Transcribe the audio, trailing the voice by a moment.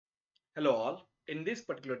Hello all. In this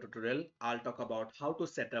particular tutorial, I'll talk about how to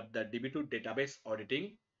set up the DB2 database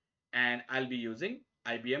auditing, and I'll be using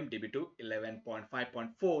IBM DB2 11.5.4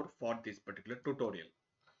 for this particular tutorial.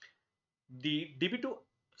 The DB2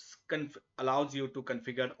 allows you to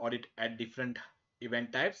configure audit at different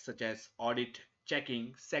event types such as audit,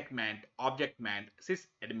 checking, segment, object-man,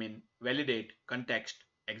 sysadmin, validate, context,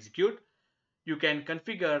 execute. You can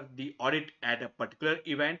configure the audit at a particular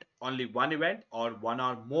event, only one event, or one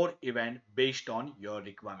or more event based on your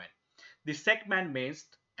requirement. The segment means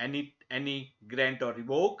any grant or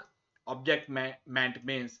revoke. Object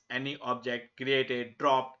means any object created,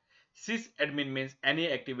 dropped. Sysadmin means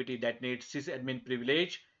any activity that needs sysadmin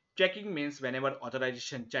privilege. Checking means whenever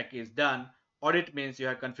authorization check is done. Audit means you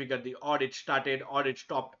have configured the audit started, audit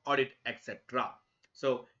stopped, audit, etc.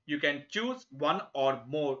 So you can choose one or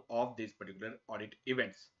more of these particular audit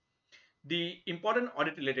events. The important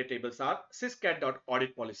audit related tables are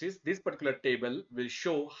syscat.audit policies. This particular table will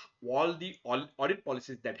show all the audit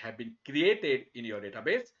policies that have been created in your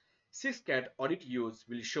database. Syscat audit use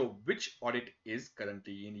will show which audit is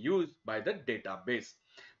currently in use by the database.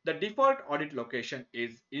 The default audit location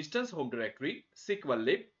is instance home directory, SQL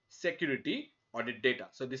lib, security, audit data.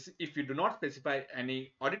 So this, if you do not specify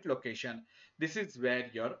any audit location, this is where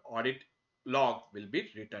your audit log will be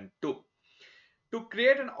written to. To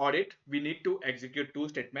create an audit, we need to execute two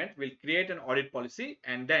statements. We'll create an audit policy,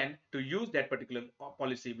 and then to use that particular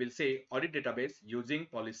policy, we'll say audit database using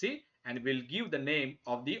policy, and we'll give the name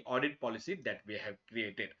of the audit policy that we have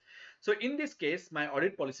created. So in this case, my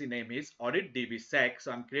audit policy name is audit dbsec.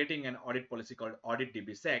 So I'm creating an audit policy called audit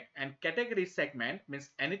dbsec, and category segment means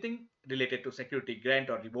anything related to security grant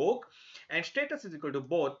or revoke, and status is equal to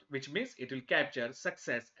both, which means it will capture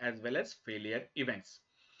success as well as failure events.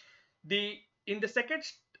 The in the second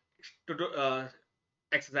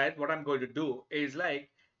exercise, what I'm going to do is like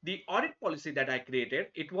the audit policy that I created,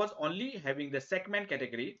 it was only having the segment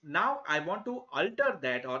category. Now I want to alter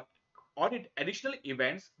that or audit additional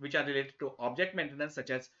events which are related to object maintenance,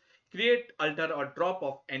 such as create, alter, or drop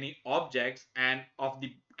of any objects and of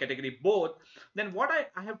the category both. Then what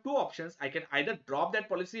I have two options. I can either drop that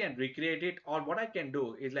policy and recreate it, or what I can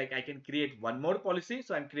do is like I can create one more policy.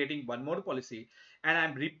 So I'm creating one more policy, and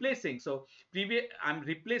I'm replacing. So I'm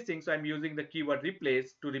replacing, so I'm using the keyword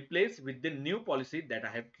replace to replace with the new policy that I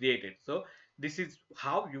have created. So this is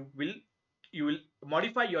how you will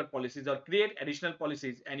modify your policies or create additional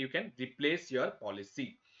policies, and you can replace your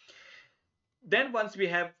policy. Then once we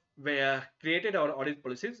have created our audit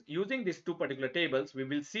policies using these two particular tables, we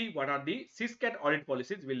will see what are the syscat audit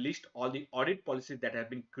policies. We'll list all the audit policies that have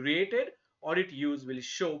been created. Audit use will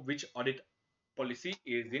show which audit policy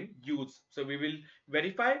is in use. So we will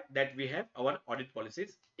verify that we have our audit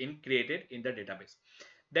policies created in the database.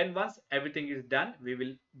 Then once everything is done, we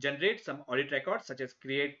will generate some audit records such as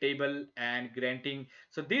create table and granting.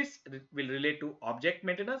 So this will relate to object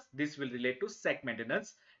maintenance. This will relate to sec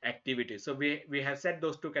maintenance activities. So we have set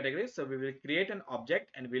those two categories. So we will create an object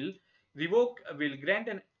and we'll grant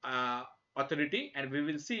an authority, and we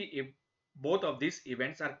will see if both of these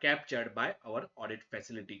events are captured by our audit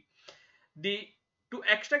facility. To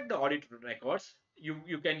extract the audit records,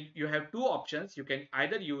 you have two options. You can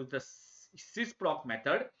either use the sysproc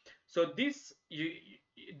method. So this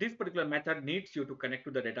particular method needs you to connect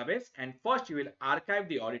to the database, and first you will archive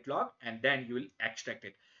the audit log and then you will extract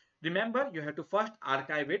it. Remember, you have to first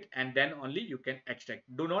archive it and then only you can extract.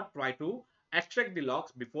 Do not try to extract the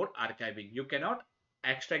logs before archiving. You cannot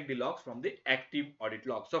extract the logs from the active audit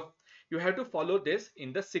log. So you have to follow this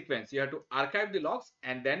in the sequence. You have to archive the logs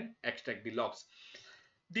and then extract the logs.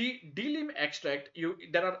 The delim extract,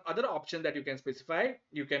 there are other options that you can specify.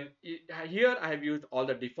 You can, here I have used all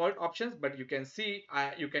the default options, but you can see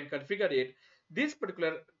you can configure it. This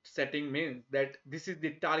particular setting means that this is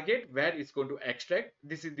the target where it's going to extract.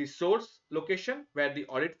 This is the source location where the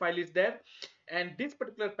audit file is there, and this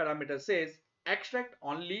particular parameter says extract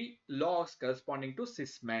only logs corresponding to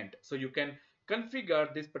sysment. So you can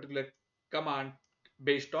configure this particular command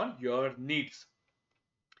based on your needs.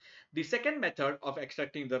 The second method of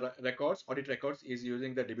extracting the audit records, is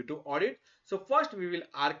using the DB2 audit. So first we will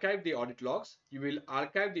archive the audit logs. You will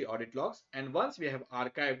archive the audit logs, and once we have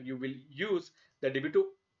archived, you will use the DB2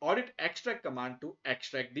 audit extract command to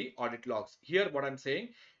extract the audit logs. Here what I'm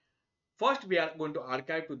saying, first we are going to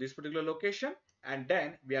archive to this particular location, and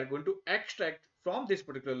then we are going to extract from this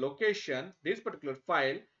particular location, this particular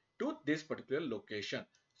file, to this particular location.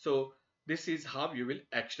 So this is how you will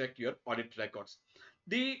extract your audit records.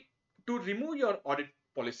 To remove your audit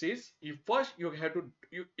policies, you have to,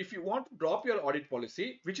 if you want to drop your audit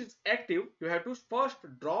policy which is active, you have to first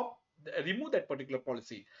drop remove that particular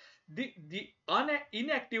policy. The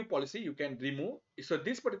inactive policy you can remove. So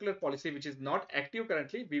this particular policy which is not active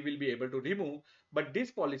currently, we will be able to remove, but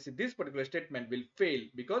this policy, this particular statement will fail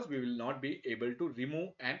because we will not be able to remove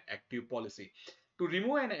an active policy. To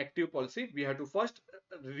remove an active policy, we have to first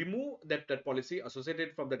remove that policy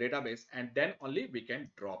associated from the database, and then only we can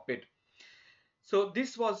drop it. So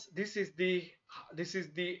this is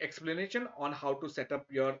the explanation on how to set up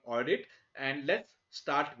your audit, and let's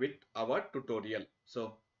start with our tutorial.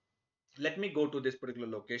 So let me go to this particular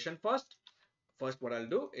location first. First, what I'll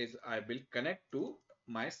do is I will connect to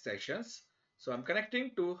my sessions. So I'm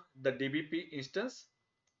connecting to the DBP instance.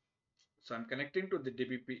 So I'm connecting to the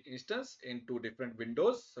DBP instance in two different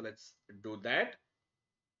windows. So let's do that.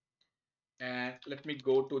 And let me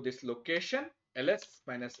go to this location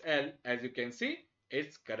ls-l. As you can see,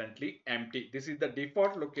 it's currently empty. This is the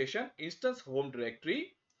default location, instance home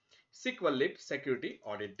directory, SQL security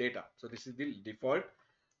audit data. So this is the default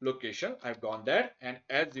location. I've gone there, and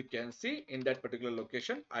as you can see in that particular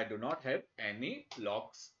location, I do not have any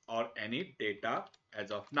logs or any data as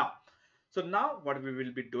of now. So now what we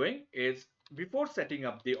will be doing is, before setting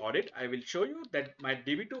up the audit, I will show you that my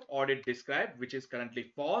DB2 audit describe, which is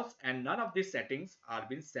currently false, and none of these settings are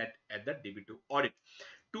being set at the DB2 audit.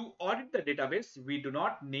 To audit the database, we do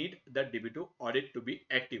not need the DB2 audit to be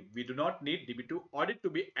active. We do not need DB2 audit to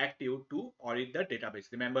be active to audit the database.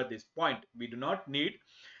 Remember this point. We do not need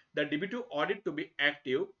the DB2 audit to be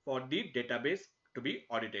active for the database to be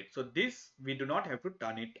audited. So this, we do not have to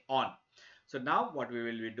turn it on. So now what we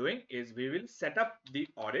will be doing is we will set up the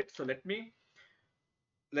audit. So let me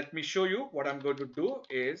show you. What I'm going to do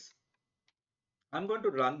is I'm going to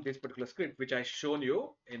run this particular script which I shown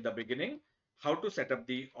you in the beginning, how to set up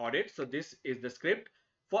the audit. So this is the script.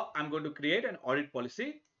 For I'm going to create an audit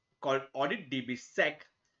policy called audit dbsec,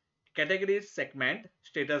 categories, segment,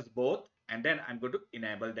 status both, and then I'm going to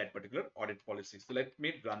enable that particular audit policy. So let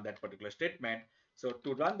me run that particular statement. So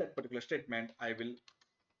to run that particular statement, I will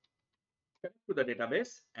connect to the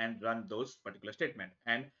database and run those particular statement,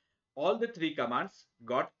 and all the three commands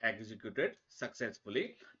got executed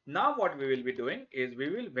successfully. Now what we will be doing is we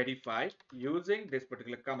will verify using this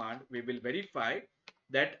particular command. We will verify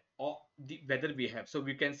that whether we have, so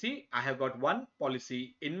we can see I have got one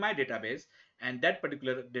policy in my database, and that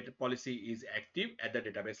particular data policy is active at the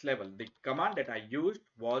database level. The command that I used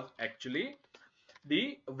was actually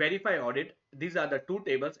the verify audit. These are the two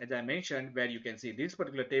tables, as I mentioned, where you can see this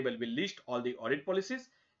particular table will list all the audit policies,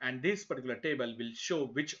 and this particular table will show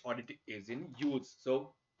which audit is in use.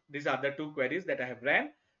 So these are the two queries that I have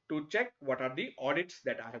ran to check what are the audits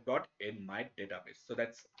that I have got in my database. So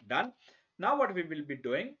that's done. Now what we will be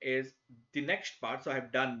doing is the next part. So I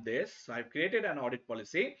have done this. So I've created an audit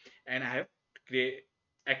policy, and I have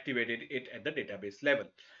activated it at the database level.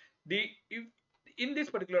 In this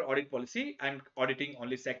particular audit policy, I'm auditing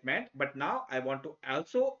only segment, but now I want to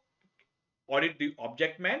also audit the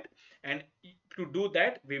object ment, and to do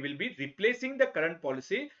that we will be replacing the current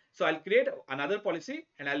policy. So I'll create another policy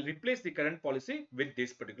and I'll replace the current policy with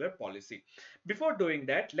this particular policy. Before doing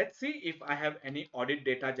that, let's see if I have any audit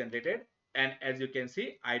data generated, and as you can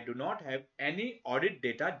see, I do not have any audit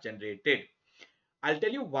data generated. I'll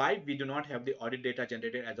tell you why we do not have the audit data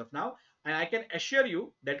generated as of now, and I can assure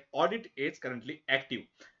you that audit is currently active.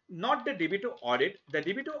 Not the DB2 audit. The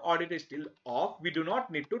DB2 audit is still off. We do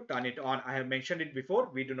not need to turn it on. I have mentioned it before.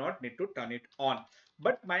 We do not need to turn it on.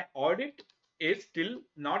 But my audit is still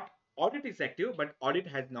not, audit is active, but audit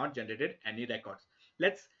has not generated any records.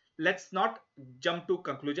 Let's not jump to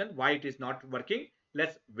conclusion why it is not working.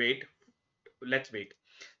 Let's wait. Let's wait.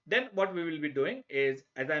 Then what we will be doing is,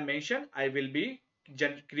 as I mentioned, I will be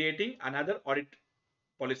creating another audit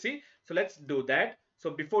policy. So let's do that. So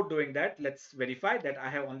before doing that, let's verify that I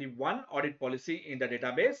have only one audit policy in the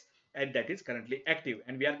database, and that is currently active.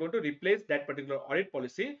 And we are going to replace that particular audit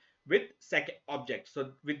policy with second object.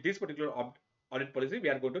 So with this particular audit policy, we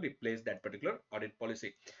are going to replace that particular audit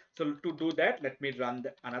policy. So to do that, let me run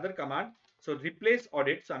another command. So replace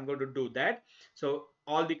audit. So I'm going to do that. So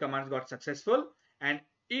all the commands got successful, and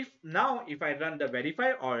if I run the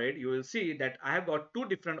verify audit, you will see that I have got two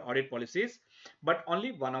different audit policies, but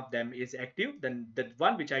only one of them is active. Then the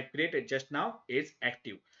one which I created just now is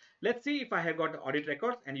active. Let's see if I have got audit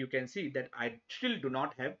records, and you can see that I still do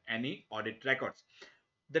not have any audit records.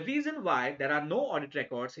 The reason why there are no audit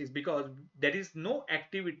records is because there is no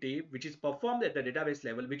activity which is performed at the database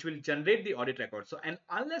level which will generate the audit record. So, and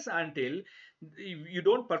unless until you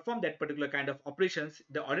don't perform that particular kind of operations,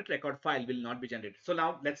 the audit record file will not be generated. So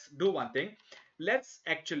now let's do one thing. Let's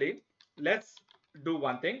do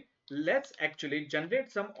one thing. let's actually generate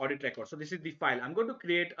some audit records. So this is the file. I'm going to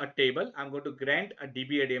create a table. I'm going to grant a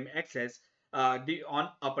DBADM access on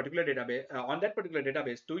a particular database, on that particular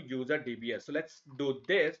database to user DBS. So let's do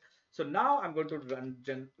this. So now I'm going to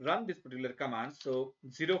run this particular command. So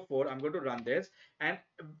 04, I'm going to run this. And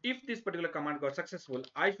if this particular command got successful,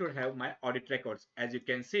 I should have my audit records. As you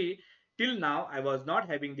can see, till now I was not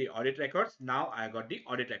having the audit records. Now I got the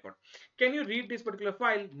audit record. Can you read this particular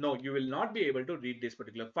file? No, you will not be able to read this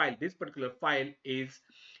particular file. This particular file is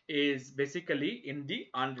basically in the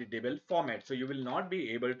unreadable format. So you will not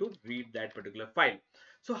be able to read that particular file.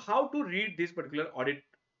 So how to read this particular audit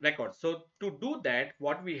record? So to do that,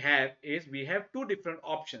 what we have is we have two different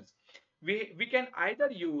options. We can either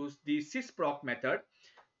use the sysproc method.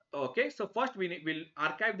 Okay, so first we will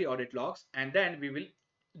archive the audit logs and then we will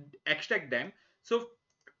extract them. So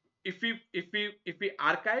if we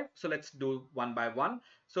archive, so let's do one by one.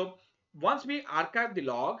 So once we archive the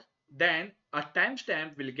log, then a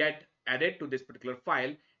timestamp will get added to this particular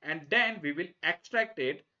file, and then we will extract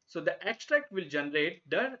it. So the extract will generate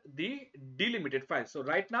the delimited file. So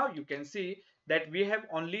right now you can see that we have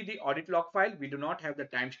only the audit log file. We do not have the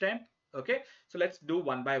timestamp. Okay, so let's do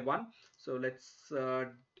one by one. So let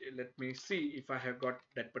me see if I have got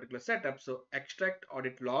that particular setup. So extract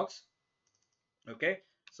audit logs. Okay,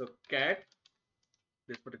 so cat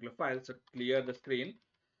this particular file, so clear the screen.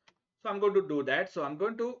 So I'm going to do that. So I'm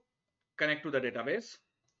going to connect to the database.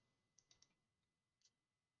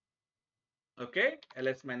 Okay,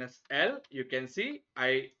 ls minus l, you can see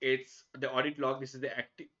it's the audit log. This is the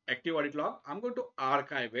active audit log. I'm going to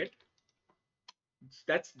archive it.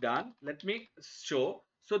 That's done. Let me show.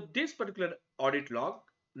 So this particular audit log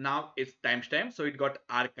now is timestamp, so it got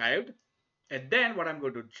archived. And then what I'm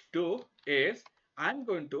going to do is I'm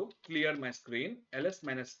going to clear my screen. ls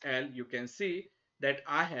minus l, you can see that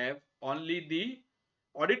I have only the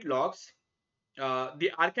audit logs,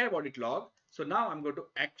 the archive audit log. So now I'm going to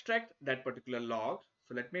extract that particular log.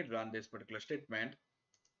 So let me run this particular statement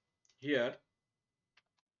here.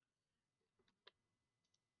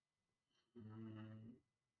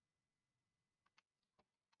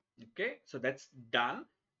 Okay, so that's done.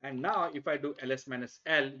 And now if I do ls minus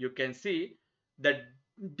l, you can see that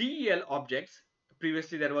del objects,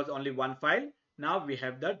 previously there was only one file. Now we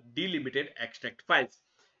have the delimited extract files.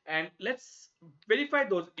 And let's verify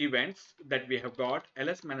those events that we have got.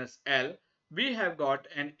 ls minus l, we have got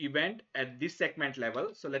an event at this segment level.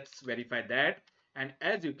 So let's verify that. And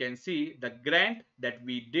as you can see, the grant that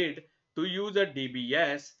we did to user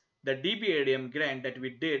DBS, the DBADM grant that we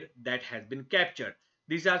did, that has been captured.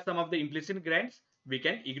 These are some of the implicit grants. We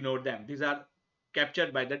can ignore them. These are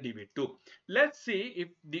captured by the DB2. Let's see if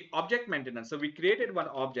the object maintenance. So we created one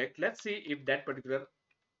object. Let's see if that particular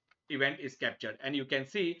event is captured. And you can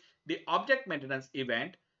see the object maintenance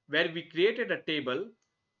event where we created a table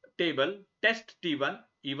test t1,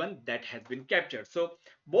 even that has been captured. So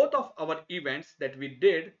both of our events that we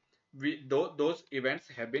did, those events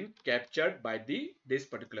have been captured by this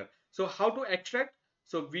particular. So how to extract?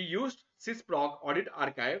 So we used sysproc audit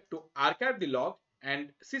archive to archive the log and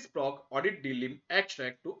sysproc audit delim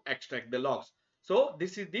extract to extract the logs. So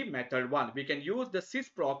this is the method one. We can use the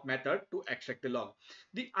sysproc method to extract the log.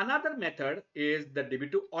 The another method is the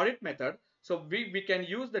db2 audit method. So we can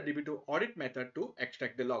use the db2 audit method to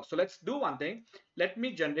extract the logs. So let's do one thing. Let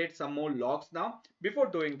me generate some more logs now. Before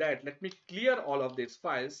doing that, let me clear all of these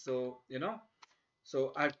files. So,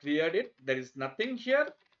 so I've cleared it. There is nothing here.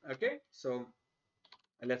 Okay. So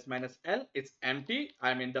ls minus l, it's empty.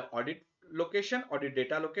 I'm in the audit location, audit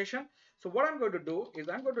data location. So what I'm going to do is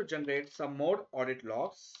I'm going to generate some more audit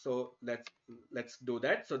logs. So let's do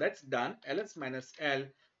that. So that's done. ls minus l.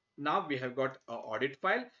 Now we have got an audit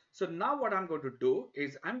file. So now what I'm going to do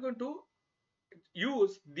is I'm going to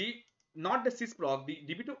use not the sysproc, the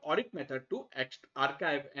db2 audit method to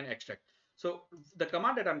archive and extract. So the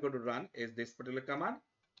command that I'm going to run is this particular command.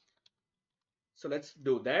 So let's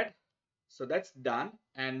do that. So that's done.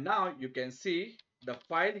 And now you can see the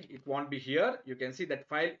file, it won't be here. You can see that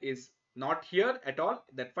file is not here at all.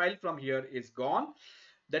 That file from here is gone.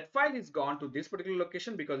 That file is gone to this particular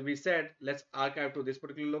location because we said let's archive to this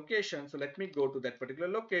particular location. So let me go to that particular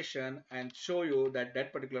location and show you that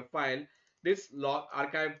that particular file, this log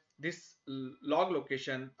archive, this log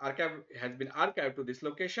location archive has been archived to this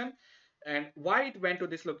location. And why it went to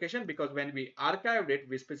this location? Because when we archived it,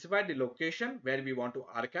 we specified the location where we want to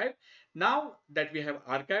archive. Now that we have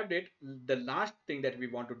archived it, the last thing that we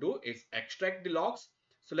want to do is extract the logs.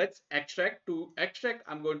 So let's extract. To extract,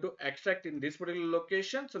 I'm going to extract in this particular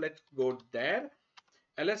location. So let's go there.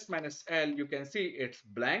 ls minus l, you can see it's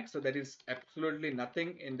blank. So there is absolutely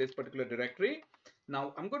nothing in this particular directory.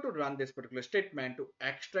 Now I'm going to run this particular statement to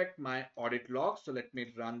extract my audit log. So let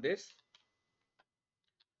me run this.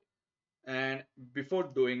 And before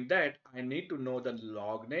doing that, I need to know the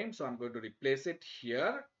log name. So I'm going to replace it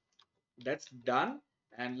here. That's done.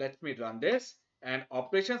 And let me run this. And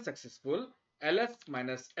operation successful. ls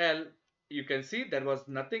minus l. You can see there was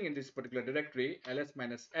nothing in this particular directory. ls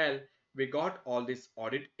minus l. We got all these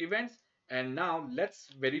audit events. And now let's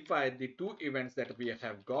verify the two events that we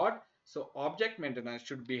have got. So object maintenance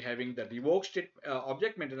should be having the revoke state.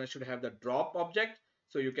 Object maintenance should have the drop object.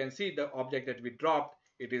 So you can see the object that we dropped.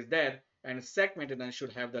 It is there. And sec maintenance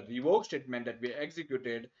should have the revoke statement that we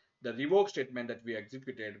executed. The revoke statement that we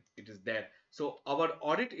executed, it is there. So our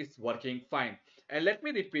audit is working fine. And let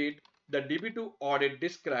me repeat, the DB2 audit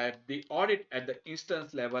described the audit at the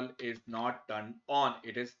instance level is not turned on.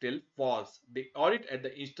 It is still false. The audit at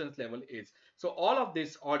the instance level is. So all of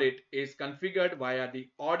this audit is configured via the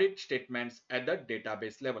audit statements at the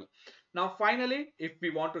database level. Now finally, if we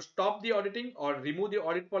want to stop the auditing or remove the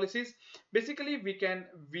audit policies, basically we can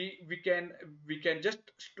just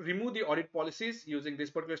remove the audit policies using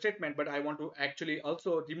this particular statement, but I want to actually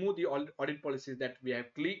also remove the audit policies that we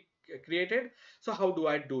have created. So how do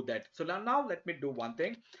I do that? So now let me do one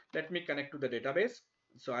thing. Let me connect to the database.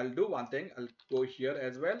 So I'll do one thing. I'll go here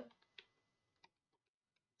as well.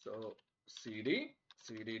 So cd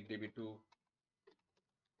db2.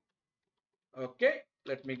 Okay,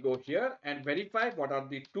 let me go here and verify what are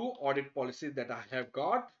the two audit policies that I have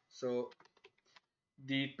got. So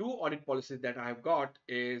the two audit policies that I have got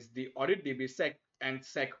is the audit DB sec and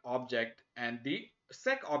sec object, and the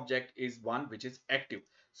sec object is one which is active.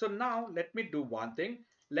 So now let me do one thing.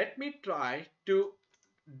 Let me try to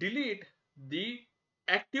delete the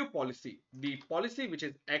active policy. The policy which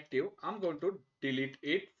is active, I'm going to delete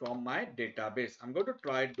it from my database. I'm going to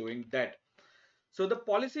try doing that. So the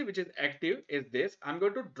policy which is active is this. I'm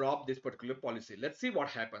going to drop this particular policy. Let's see what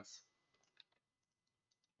happens.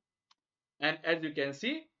 And as you can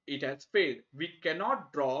see, it has failed. We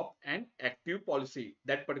cannot drop an active policy.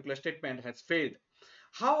 That particular statement has failed.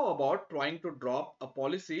 How about trying to drop a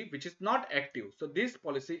policy which is not active? So this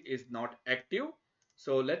policy is not active.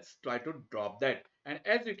 So let's try to drop that. And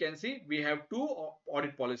as you can see, we have two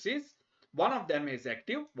audit policies. One of them is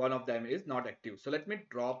active, one of them is not active. So let me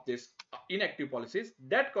drop this inactive policies.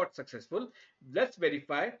 That got successful. Let's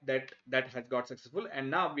verify that that has got successful. And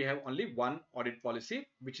now we have only one audit policy,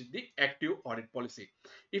 which is the active audit policy.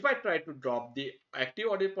 If I try to drop the active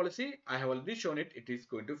audit policy, I have already shown it, it is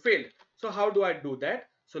going to fail. So how do I do that?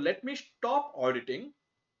 So let me stop auditing.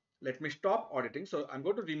 So I'm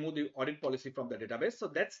going to remove the audit policy from the database. So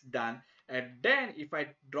that's done. And then if I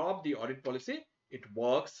drop the audit policy, it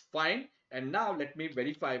works fine. And now let me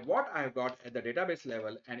verify what I have got at the database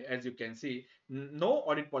level. And as you can see, no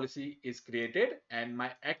audit policy is created and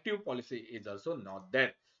my active policy is also not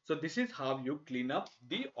there. So this is how you clean up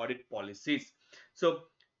the audit policies. So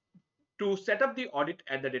to set up the audit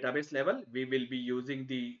at the database level, we will be using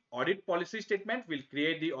the audit policy statement. We'll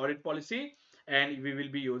create the audit policy and we will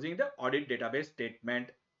be using the audit database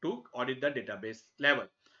statement to audit the database level.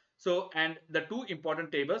 So, and the two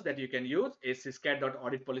important tables that you can use is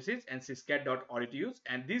syscat.audit policies and syscat.audit use.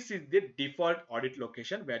 And this is the default audit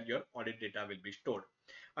location where your audit data will be stored.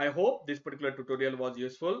 I hope this particular tutorial was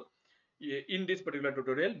useful. In this particular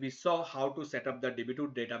tutorial, we saw how to set up the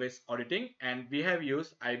DB2 database auditing, and we have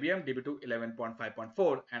used IBM DB2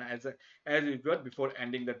 11.5.4. And as usual, before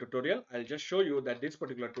ending the tutorial, I'll just show you that this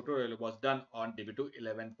particular tutorial was done on DB2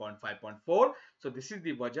 11.5.4. So this is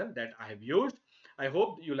the version that I have used. I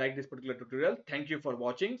hope you like this particular tutorial. Thank you for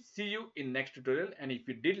watching. See you in next tutorial. And if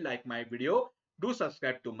you did like my video, do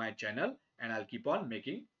subscribe to my channel and I'll keep on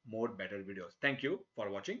making more better videos. Thank you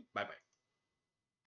for watching. Bye bye.